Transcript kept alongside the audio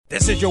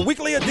is your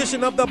weekly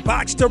edition of the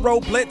Box to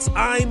Row Blitz.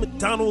 I'm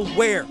Donald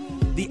Ware.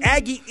 The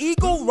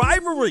Aggie-Eagle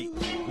rivalry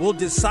will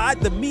decide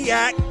the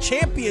MEAC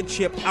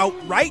championship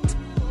outright.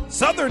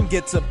 Southern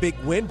gets a big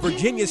win.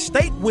 Virginia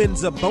State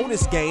wins a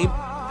bonus game.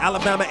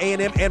 Alabama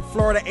A&M and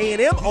Florida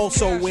A&M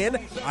also win.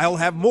 I'll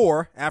have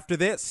more after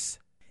this.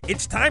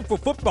 It's time for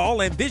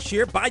football, and this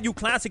year, Bayou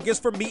Classic is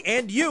for me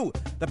and you.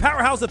 The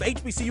powerhouse of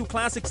HBCU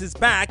Classics is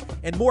back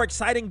and more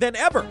exciting than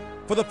ever.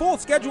 For the full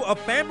schedule of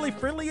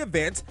family-friendly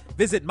events,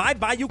 visit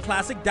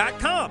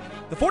mybayouclassic.com.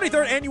 The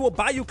 43rd Annual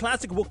Bayou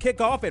Classic will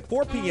kick off at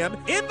 4 p.m.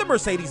 in the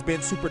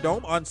Mercedes-Benz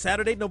Superdome on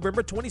Saturday,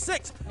 November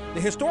 26th. The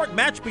historic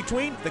match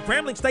between the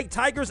Grambling State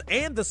Tigers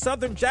and the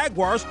Southern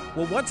Jaguars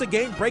will once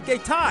again break a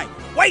tie.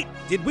 Wait,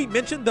 did we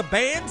mention the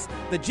bands?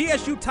 The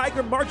GSU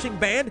Tiger Marching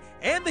Band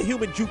and the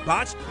Human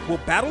Jukebox will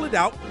battle it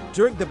out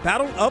during the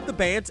Battle of the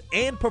Bands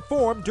and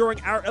perform during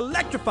our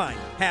electrifying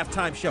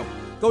halftime show.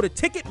 Go to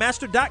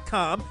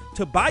Ticketmaster.com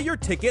to buy your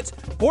tickets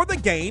for the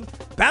game,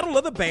 Battle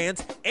of the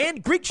Bands,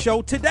 and Greek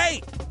Show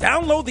today.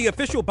 Download the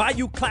official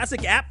Bayou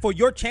Classic app for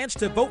your chance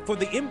to vote for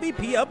the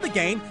MVP of the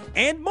game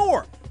and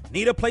more.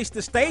 Need a place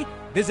to stay?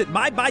 Visit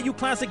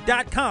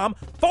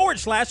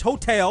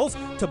mybayouclassic.com/hotels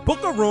to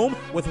book a room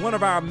with one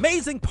of our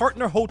amazing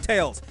partner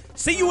hotels.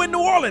 See you in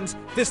New Orleans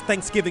this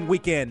Thanksgiving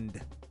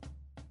weekend.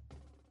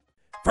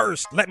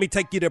 First, let me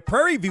take you to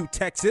Prairie View,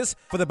 Texas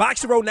for the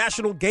Box to Row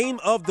National Game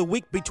of the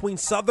Week between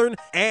Southern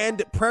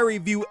and Prairie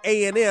View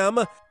A&M.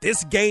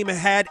 This game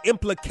had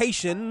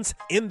implications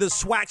in the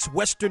SWAC's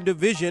Western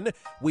Division.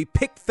 We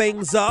picked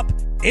things up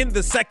in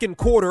the second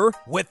quarter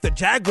with the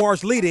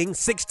Jaguars leading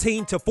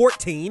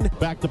 16-14.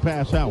 Back to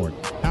pass Howard.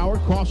 Howard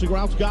crossing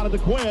routes, got it to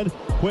Quinn.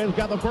 Quinn's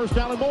got the first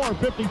down and more.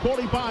 50,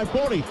 45,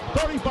 40,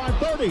 35,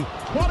 30,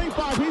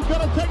 25. He's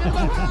going to take it to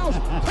the house.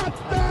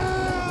 Touchdown!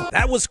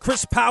 That was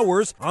Chris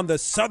Powers on the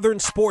Southern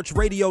Sports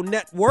Radio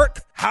Network.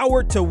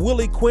 Howard to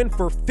Willie Quinn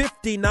for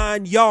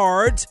 59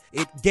 yards.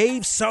 It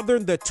gave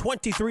Southern the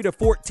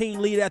 23-14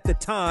 lead at the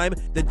time.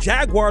 The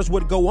Jaguars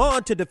would go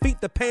on to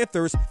defeat the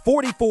Panthers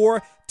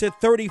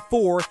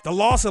 44-34. The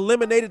loss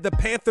eliminated the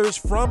Panthers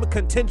from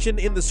contention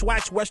in the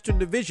SWAC's Western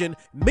Division.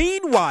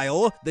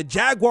 Meanwhile, the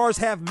Jaguars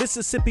have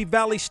Mississippi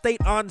Valley State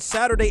on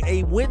Saturday.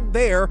 A win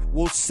there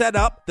will set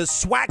up the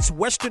SWAC's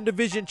Western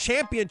Division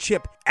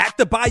Championship at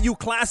the Bayou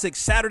Classic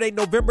Saturday,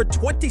 November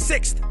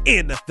 26th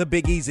in the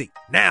Big Easy.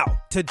 Now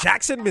to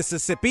Jackson,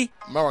 Mississippi.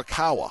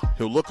 Marikawa,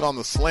 he'll look on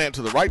the slant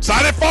to the right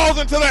side. It falls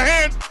into the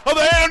hands of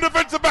the A&M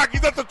defensive back.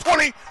 He's at the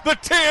 20, the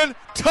 10,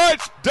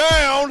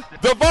 touchdown,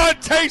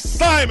 Devontae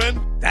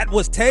Simon. That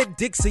was Ted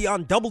Dixie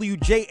on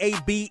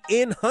WJAB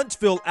in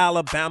Huntsville,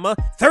 Alabama.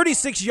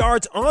 36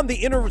 yards on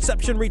the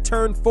interception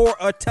return for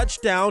a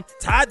touchdown.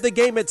 Tied the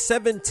game at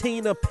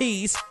 17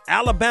 apiece.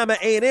 Alabama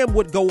A&M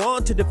would go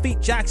on to defeat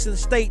Jackson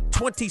State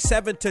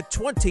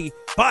 27-20,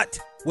 but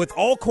with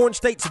Alcorn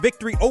State's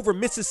victory over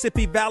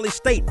Mississippi Valley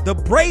State, the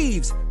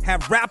Braves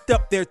have wrapped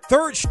up their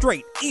third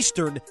straight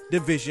Eastern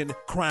Division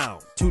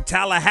crown. To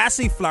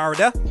Tallahassee,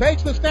 Florida.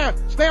 Takes the snap.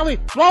 Stanley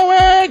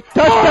throwing.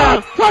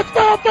 Touchdown.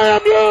 Touchdown,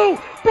 FAMU.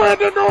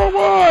 Brandon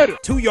Norwood.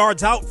 2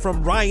 yards out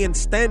from Ryan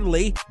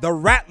Stanley, the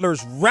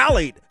Rattlers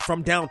rallied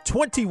from down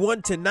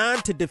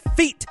 21-9 to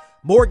defeat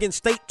Morgan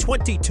State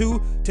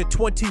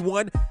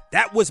 22-21.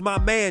 That was my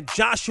man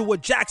Joshua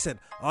Jackson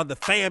on the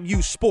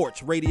FAMU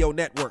Sports Radio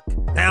Network.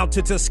 Now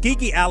to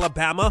Tuskegee,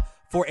 Alabama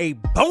for a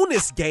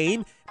bonus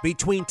game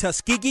between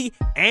Tuskegee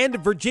and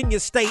Virginia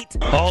State.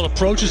 All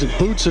approaches and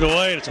boots it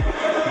away. It's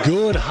a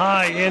good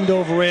high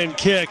end-over-end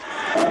kick.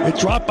 It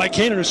dropped by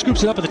Cannon, who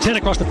scoops it up at the 10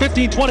 across the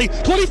 15, 20,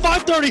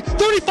 25, 30,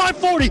 35,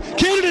 40.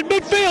 Cannon in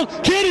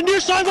midfield. Cannon near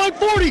sideline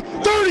 40,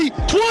 30,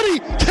 20,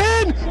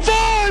 10,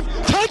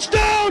 5.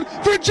 Touchdown,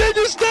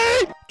 Virginia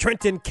State.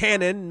 Trenton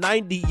Cannon,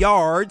 90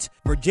 yards.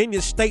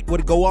 Virginia State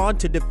would go on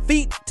to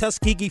defeat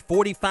Tuskegee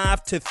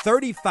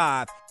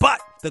 45-35. But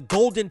the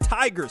Golden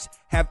Tigers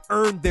have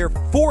earned their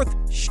fourth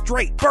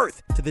straight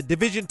berth to the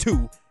Division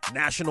II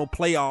National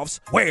Playoffs,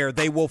 where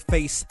they will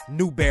face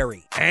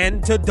Newberry.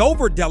 And to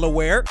Dover,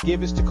 Delaware.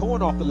 Give it to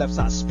Cohen off the left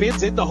side.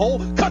 Spins in the hole.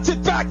 Cuts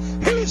it back.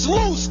 He's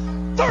loose.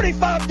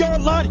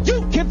 35-yard line.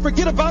 You can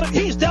forget about it.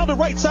 He's down the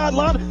right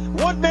sideline.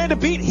 One man to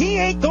beat. He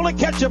ain't going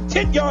to catch him.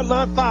 10-yard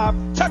line,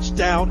 5.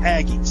 Touchdown,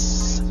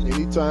 Aggies.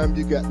 Anytime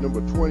you got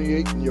number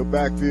 28 in your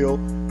backfield,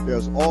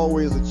 there's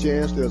always a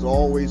chance. There's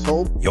always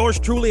hope. Yours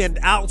truly and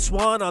Al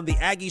Swan on the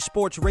Aggie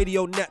Sports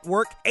Radio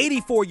Network.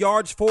 84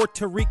 yards for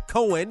Tariq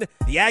Cohen.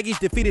 The Aggies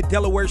defeated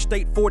Delaware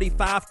State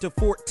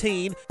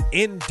 45-14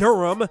 in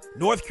Durham.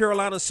 North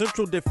Carolina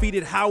Central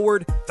defeated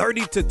Howard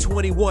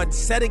 30-21,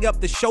 setting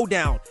up the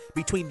showdown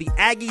between the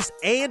Aggies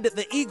and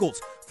the Eagles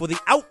for the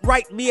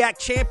outright MEAC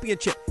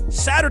championship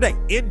Saturday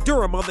in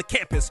Durham on the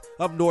campus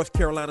of North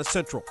Carolina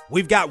Central.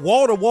 We've got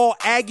wall-to-wall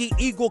Aggie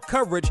Eagle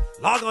coverage.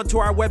 Log on to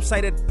our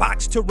website at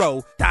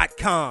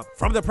boxtorow.com.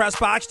 From the Press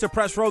Box to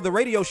Press Row, the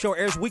radio show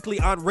airs weekly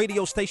on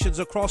radio stations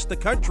across the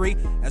country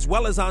as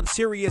well as on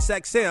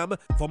SiriusXM.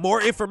 For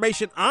more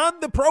information on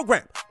the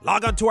program,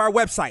 log on to our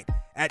website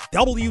at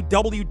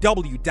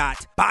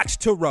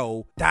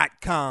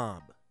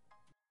www.boxtorow.com.